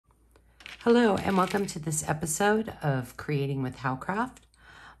Hello and welcome to this episode of Creating with Howcraft.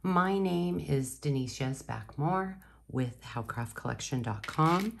 My name is Denise Yesbach-Moore with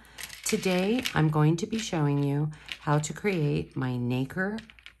howcraftcollection.com. Today I'm going to be showing you how to create my Nacre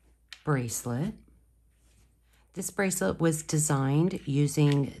bracelet. This bracelet was designed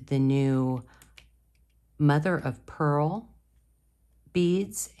using the new mother of pearl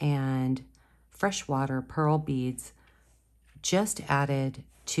beads and freshwater pearl beads just added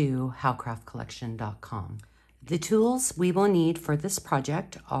to howcraftcollection.com. The tools we will need for this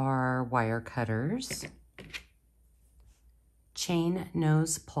project are wire cutters, chain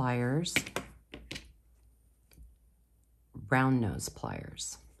nose pliers, round nose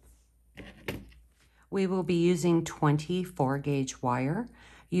pliers. We will be using 24 gauge wire.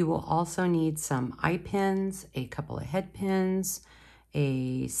 You will also need some eye pins, a couple of head pins,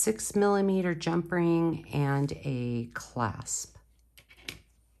 a 6mm jump ring, and a clasp.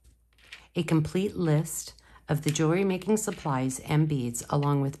 A complete list of the jewelry making supplies and beads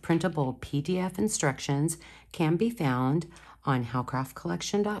along with printable PDF instructions can be found on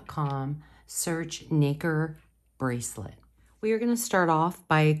howcraftcollection.com. Search Nacre bracelet. We are going to start off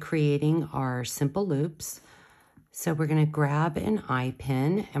by creating our simple loops. So we're going to grab an eye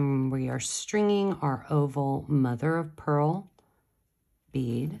pin and we are stringing our oval mother of pearl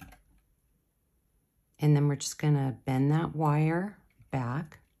bead. And then we're just going to bend that wire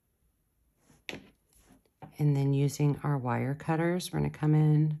back. And then using our wire cutters, we're going to come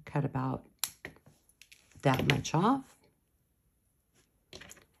in, cut about that much off.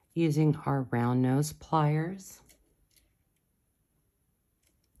 Using our round nose pliers,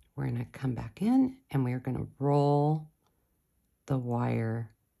 we're going to come back in and we're going to roll the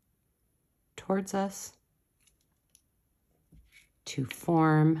wire towards us to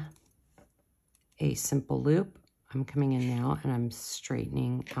form a simple loop. I'm coming in now and I'm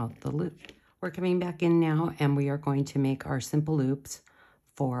straightening out the loop. We're coming back in now and we are going to make our simple loops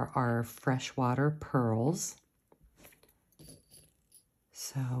for our freshwater pearls.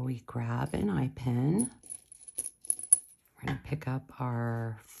 So we grab an eye pin. We're going to pick up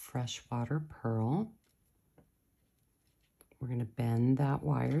our freshwater pearl. We're going to bend that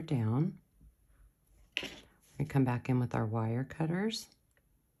wire down. We're going to come back in with our wire cutters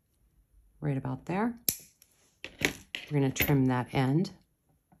right about there. We're going to trim that end.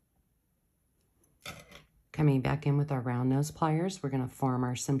 Coming back in with our round nose pliers, we're going to form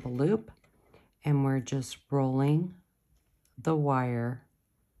our simple loop and we're just rolling the wire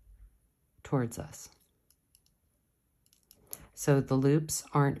towards us. So the loops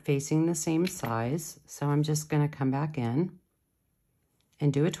aren't facing the same size, so I'm just going to come back in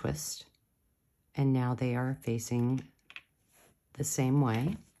and do a twist. And now they are facing the same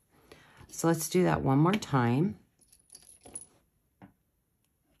way. So let's do that one more time,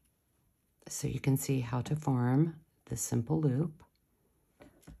 so you can see how to form the simple loop.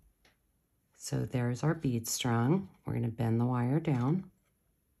 So there's our bead strung. We're going to bend the wire down.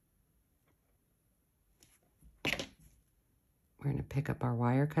 We're going to pick up our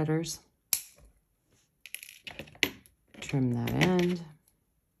wire cutters, trim that end,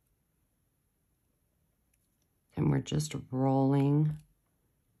 and we're just rolling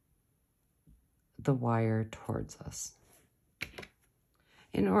the wire towards us.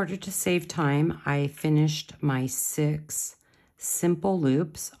 In order to save time, I finished my 6 simple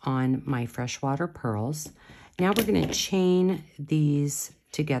loops on my freshwater pearls. Now we're going to chain these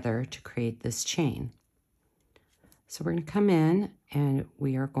together to create this chain. So we're going to come in and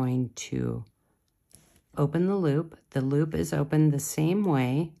we are going to open the loop. The loop is opened the same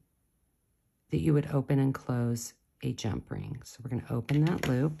way that you would open and close a jump ring. So we're going to open that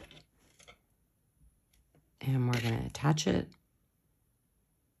loop and we're going to attach it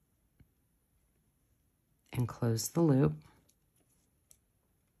and close the loop.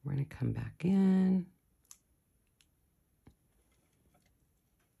 We're going to come back in.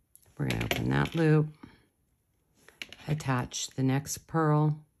 We're going to open that loop, attach the next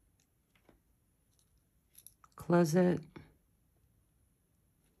pearl, close it,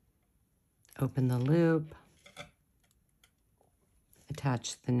 open the loop,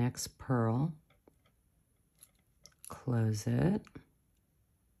 attach the next pearl, close it,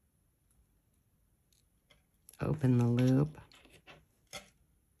 open the loop,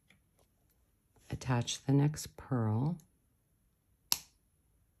 attach the next pearl,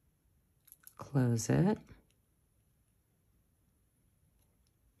 close it,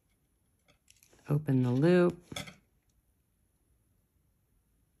 open the loop,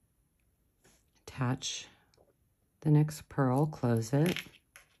 attach the next pearl, close it,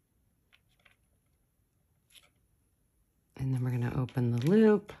 and then we're going to open the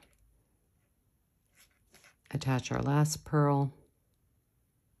loop, attach our last pearl,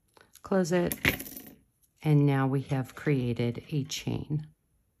 close it, and now we have created a chain.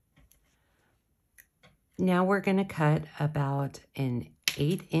 Now we're going to cut about an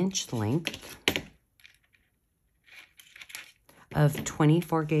 8-inch length of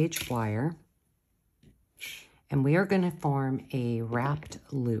 24 gauge wire, and we are going to form a wrapped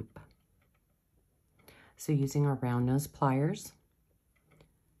loop. So using our round nose pliers,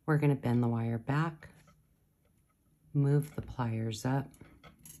 we're going to bend the wire back, move the pliers up,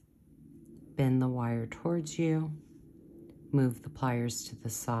 bend the wire towards you, move the pliers to the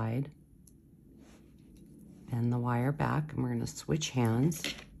side, bend the wire back, and we're going to switch hands,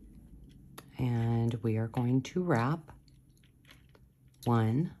 and we are going to wrap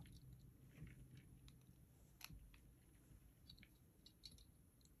 1,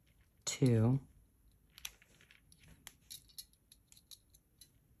 2,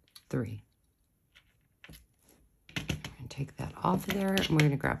 3. We're going to take that off of there, and we're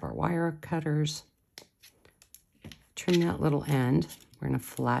going to grab our wire cutters, trim that little end. We're going to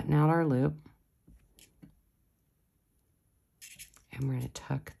flatten out our loop, and we're going to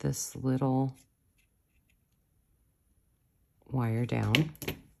tuck this little wire down.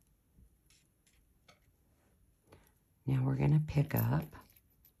 Now we're going to pick up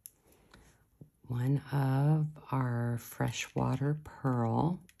one of our freshwater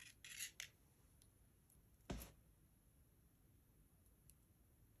pearl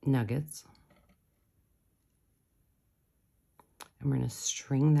nuggets, and we're going to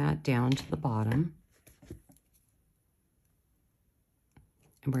string that down to the bottom,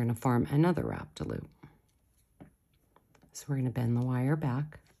 and we're going to form another wrapped loop. So we're going to bend the wire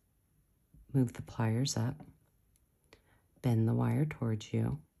back, move the pliers up, bend the wire towards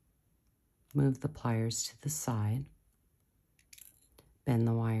you, move the pliers to the side, bend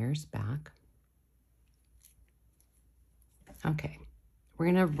the wires back. Okay,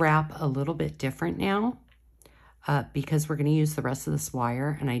 we're going to wrap a little bit different now because we're going to use the rest of this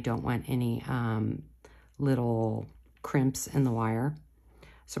wire, and I don't want any little crimps in the wire.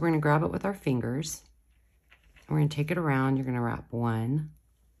 So we're going to grab it with our fingers. We're going to take it around. You're going to wrap 1,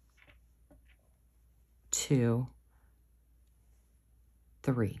 2,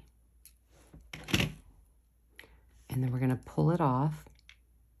 3. And then we're going to pull it off.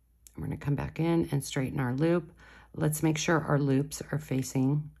 We're going to come back in and straighten our loop. Let's make sure our loops are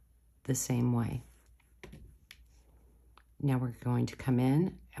facing the same way. Now we're going to come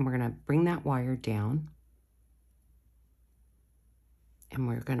in and we're going to bring that wire down. And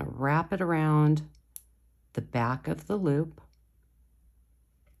we're going to wrap it around the back of the loop,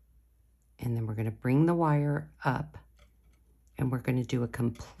 and then we're going to bring the wire up, and we're going to do a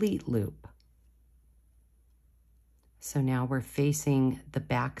complete loop. So now we're facing the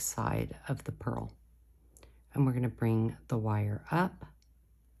back side of the pearl, and we're going to bring the wire up.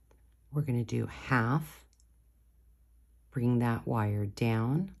 We're going to do half, bring that wire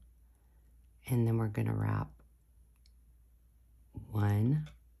down, and then we're going to wrap 1,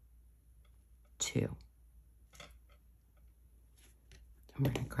 2. And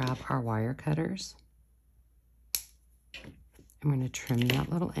we're going to grab our wire cutters. And we're going to trim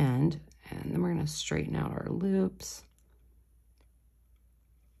that little end, and then we're going to straighten out our loops.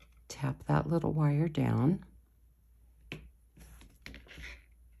 Tap that little wire down.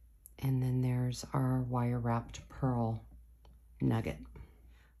 And then there's our wire wrapped pearl nugget.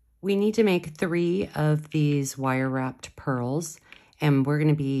 We need to make 3 of these wire wrapped pearls, and we're going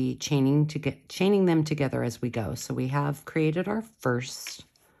to be chaining them together as we go. So we have created our first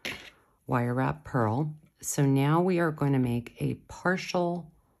wire wrap pearl. So now we are going to make a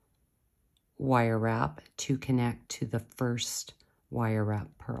partial wire wrap to connect to the first wire wrap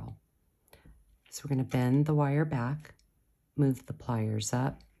pearl. So we're going to bend the wire back, move the pliers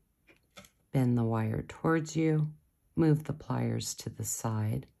up, bend the wire towards you, move the pliers to the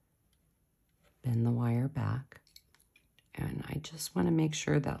side, bend the wire back. And I just want to make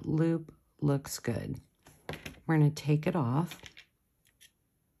sure that loop looks good. We're going to take it off,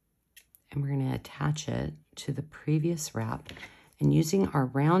 and we're going to attach it to the previous wrap. And using our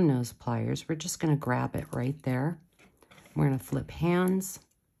round nose pliers, we're just going to grab it right there. We're going to flip hands,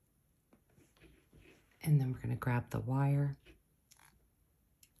 and then we're going to grab the wire.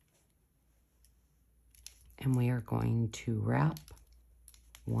 And we are going to wrap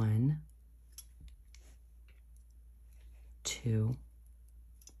 1, 2,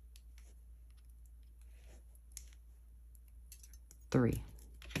 3.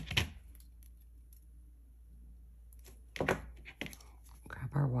 Grab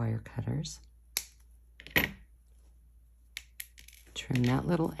our wire cutters, trim that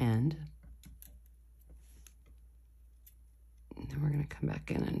little end, And we're going to come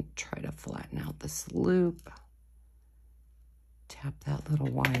back in and try to flatten out this loop. Tap that little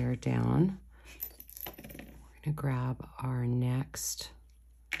wire down. We're going to grab our next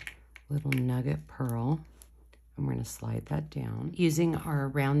little nugget pearl, and we're going to slide that down. Using our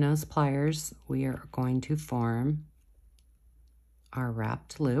round nose pliers, we are going to form our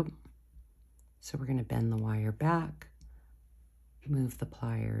wrapped loop. So we're going to bend the wire back, move the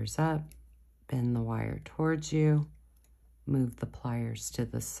pliers up, bend the wire towards you, move the pliers to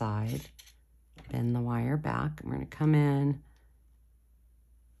the side, bend the wire back. We're going to come in,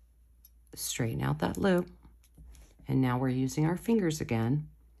 straighten out that loop, and now we're using our fingers again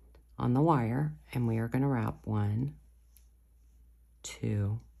on the wire, and we are going to wrap 1,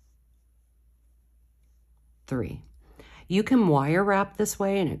 2, 3. You can wire wrap this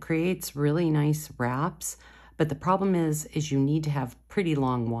way and it creates really nice wraps, but the problem is you need to have pretty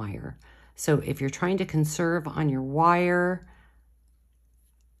long wire. So if you're trying to conserve on your wire,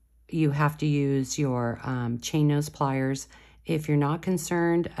 you have to use your chain nose pliers. If you're not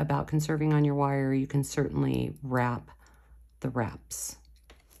concerned about conserving on your wire, you can certainly wrap the wraps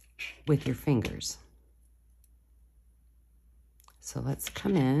with your fingers. So let's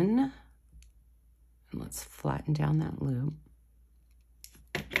come in and let's flatten down that loop.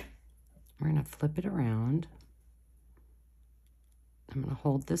 We're going to flip it around. I'm going to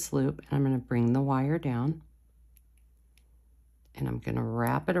hold this loop and I'm going to bring the wire down, and I'm going to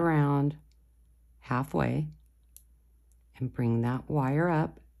wrap it around halfway and bring that wire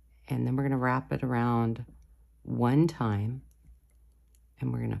up, and then we're going to wrap it around 1 time,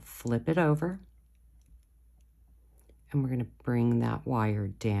 and we're going to flip it over, and we're going to bring that wire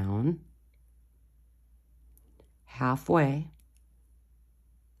down halfway,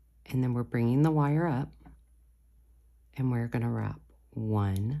 and then we're bringing the wire up, and we're going to wrap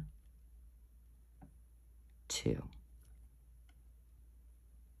 1, 2.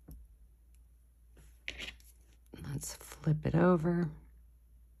 Let's flip it over,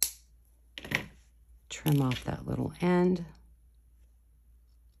 trim off that little end.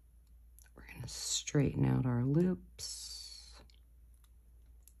 We're going to straighten out our loops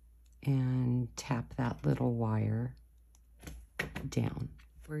and tap that little wire down.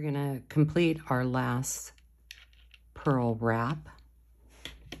 We're going to complete our last pearl wrap.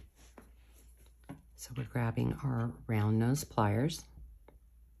 So we're grabbing our round nose pliers.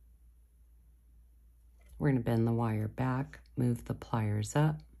 We're going to bend the wire back, move the pliers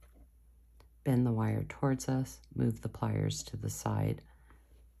up, bend the wire towards us, move the pliers to the side,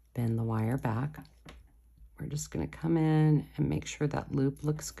 bend the wire back. We're just going to come in and make sure that loop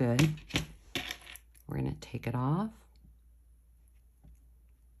looks good. We're going to take it off,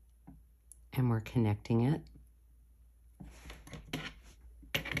 and we're connecting it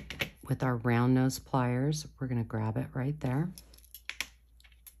with our round nose pliers. We're going to grab it right there.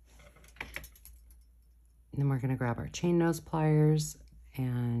 And then we're going to grab our chain nose pliers,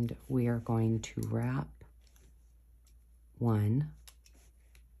 and we are going to wrap 1,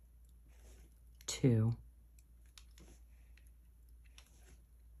 2,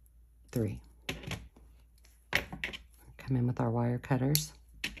 3. Come in with our wire cutters.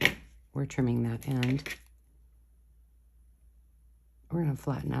 We're trimming that end. We're going to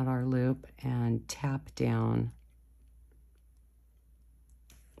flatten out our loop and tap down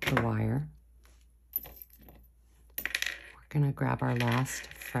the wire. We're going to grab our last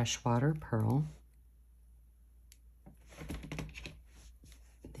freshwater pearl.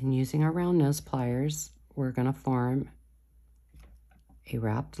 Then using our round nose pliers, we're going to form a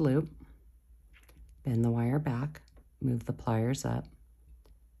wrapped loop, bend the wire back, move the pliers up,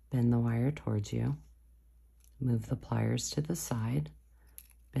 bend the wire towards you, move the pliers to the side,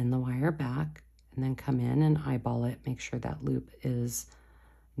 bend the wire back, and then come in and eyeball it. Make sure that loop is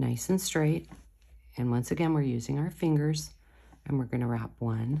nice and straight. And once again, we're using our fingers, and we're going to wrap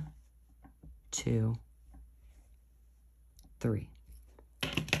 1, 2, 3.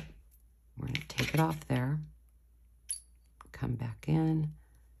 We're going to take it off there, come back in,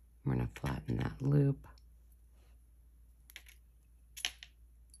 we're going to flatten that loop,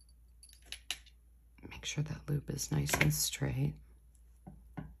 make sure that loop is nice and straight,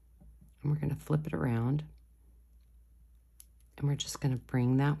 and we're going to flip it around, and we're just going to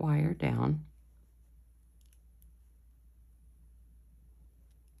bring that wire down,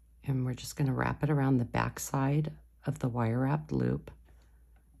 and we're just going to wrap it around the back side of the wire wrapped loop.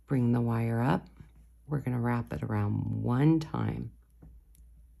 Bring the wire up. We're going to wrap it around 1 time,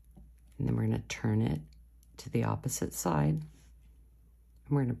 and then we're going to turn it to the opposite side, and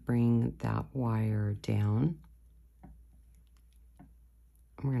we're going to bring that wire down,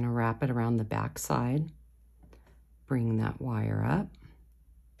 and we're going to wrap it around the back side, bring that wire up,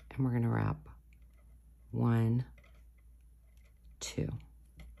 and we're going to wrap 1, 2.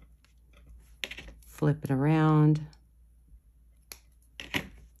 Flip it around,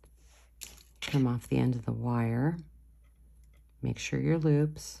 come off the end of the wire. Make sure your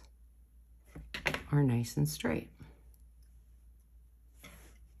loops are nice and straight.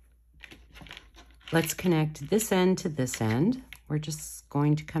 Let's connect this end to this end. We're just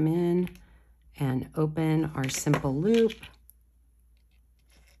going to come in and open our simple loop,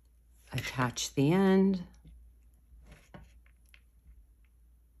 attach the end,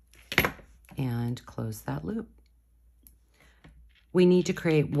 and close that loop. We need to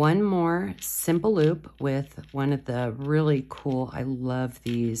create one more simple loop with one of the really cool, I love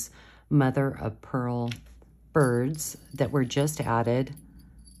these mother of pearl birds that were just added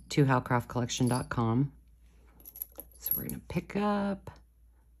to howcraftcollection.com. So we're going to pick up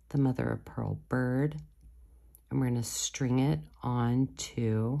the mother of pearl bird, and we're going to string it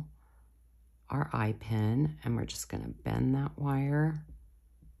onto our eye pin, and we're just going to bend that wire.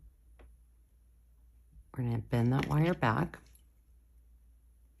 We're going to bend that wire back,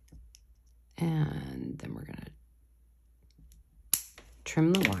 and then we're going to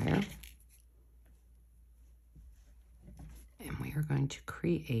trim the wire, and we are going to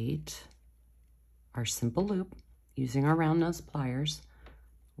create our simple loop using our round nose pliers.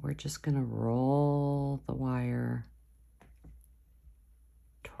 We're just going to roll the wire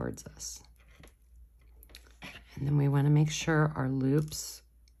towards us, and then we want to make sure our loops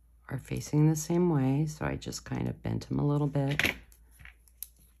are facing the same way, so I just kind of bent them a little bit.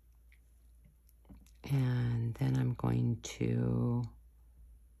 And then I'm going to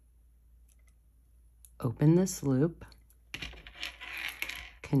open this loop,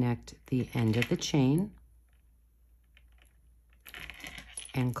 connect the end of the chain,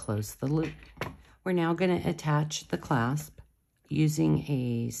 and close the loop. We're now going to attach the clasp using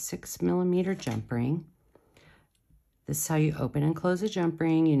a 6mm jump ring. This is how you open and close a jump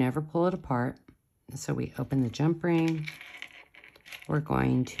ring. You never pull it apart. So we open the jump ring. We're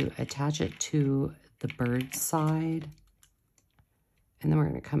going to attach it to the bird side, and then we're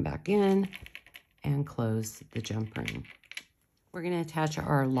going to come back in and close the jump ring. We're going to attach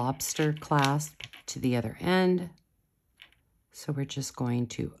our lobster clasp to the other end. So we're just going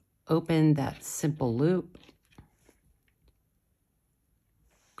to open that simple loop,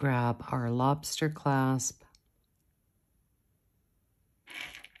 grab our lobster clasp,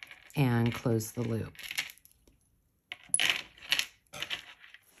 and close the loop.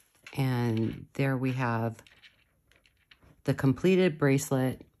 And there we have the completed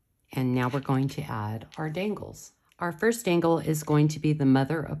bracelet, and now we're going to add our dangles. Our first dangle is going to be the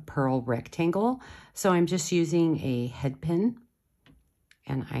mother of pearl rectangle. So I'm just using a head pin,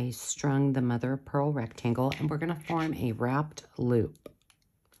 and I strung the mother of pearl rectangle, and we're going to form a wrapped loop.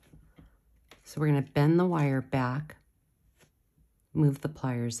 So we're going to bend the wire back, move the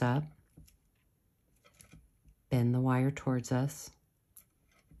pliers up, bend the wire towards us,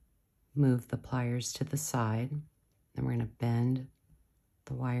 move the pliers to the side, then we're going to bend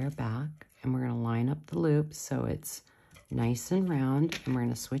the wire back, and we're going to line up the loop so it's nice and round, and we're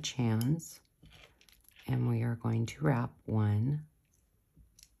going to switch hands, and we are going to wrap 1,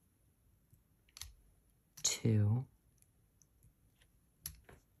 2,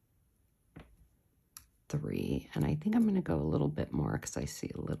 3, and I think I'm going to go a little bit more because I see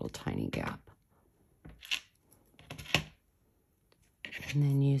a little tiny gap. And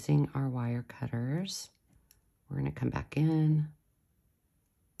then using our wire cutters, we're going to come back in.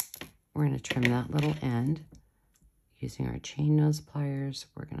 We're going to trim that little end. Using our chain nose pliers,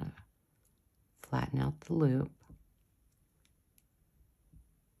 we're going to flatten out the loop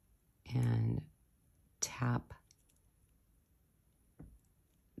and tap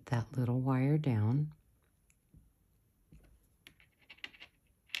that little wire down.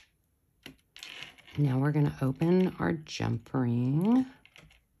 Now we're going to open our jump ring.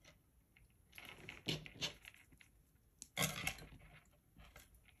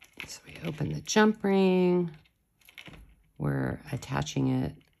 So we open the jump ring, we're attaching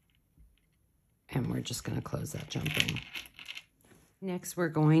it, and we're just going to close that jump ring. Next, we're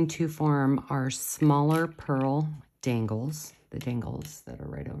going to form our smaller pearl dangles, the dangles that are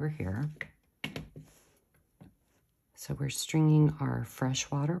right over here. So we're stringing our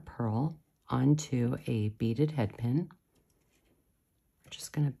freshwater pearl onto a beaded head pin. We're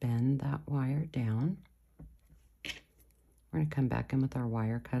just going to bend that wire down. We're going to come back in with our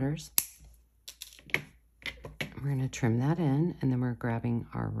wire cutters. We're going to trim that in, and then we're grabbing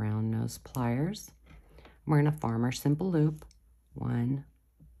our round nose pliers. We're going to form our simple loop. 1,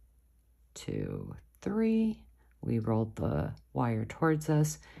 2, 3. we rolled the wire towards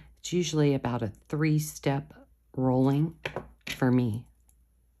us. It's usually about a 3-step rolling for me.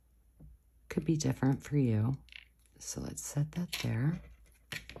 Could be different for you. So let's set that there.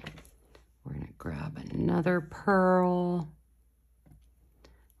 We're going to grab another pearl.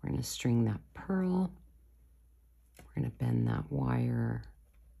 We're going to string that pearl. We're going to bend that wire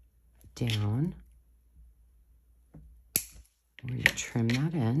down. We're going to trim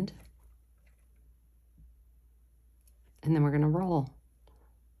that end. And then we're going to roll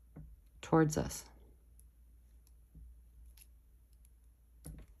towards us.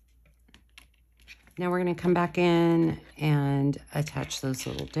 Now we're going to come back in and attach those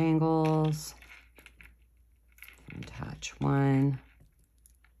little dangles. Attach 1,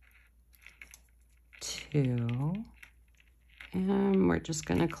 2, and we're just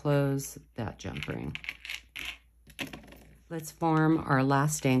going to close that jump ring. Let's form our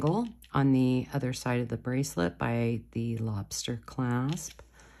last dangle on the other side of the bracelet by the lobster clasp.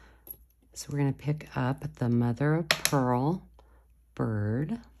 So we're going to pick up the mother of pearl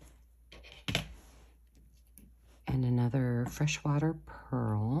bird and another freshwater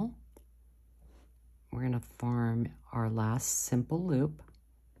pearl. We're going to form our last simple loop.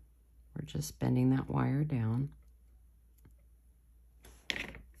 We're just bending that wire down.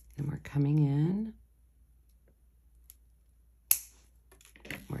 Then we're coming in.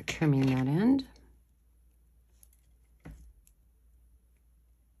 We're trimming that end.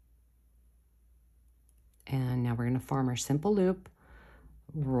 And now we're going to form our simple loop,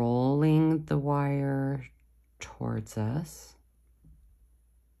 rolling the wire towards us.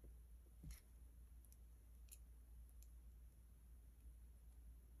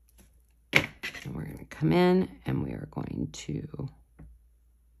 And we're going to come in and we are going to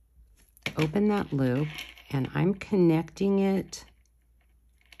open that loop, and I'm connecting it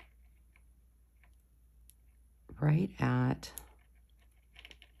right at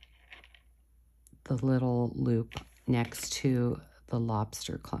the little loop next to the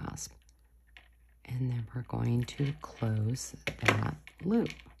lobster clasp. And then we're going to close that loop.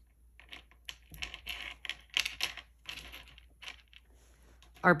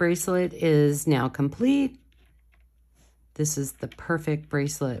 Our bracelet is now complete. This is the perfect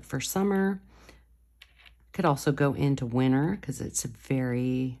bracelet for summer. Could also go into winter because it's a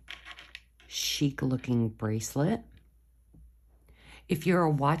very chic looking bracelet. If you're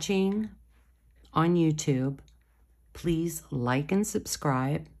watching on YouTube, please like and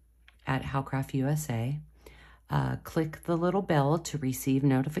subscribe at Howcraft USA. Click the little bell to receive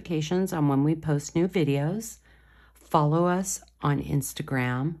notifications on when we post new videos. Follow us on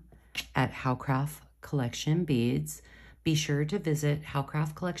Instagram at Howcraft Collection Beads. Be sure to visit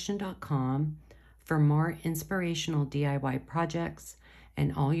howcraftcollection.com for more inspirational DIY projects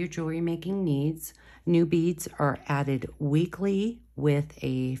and all your jewelry making needs. New beads are added weekly with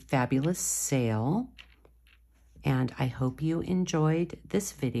a fabulous sale. And I hope you enjoyed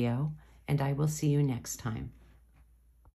this video, and I will see you next time.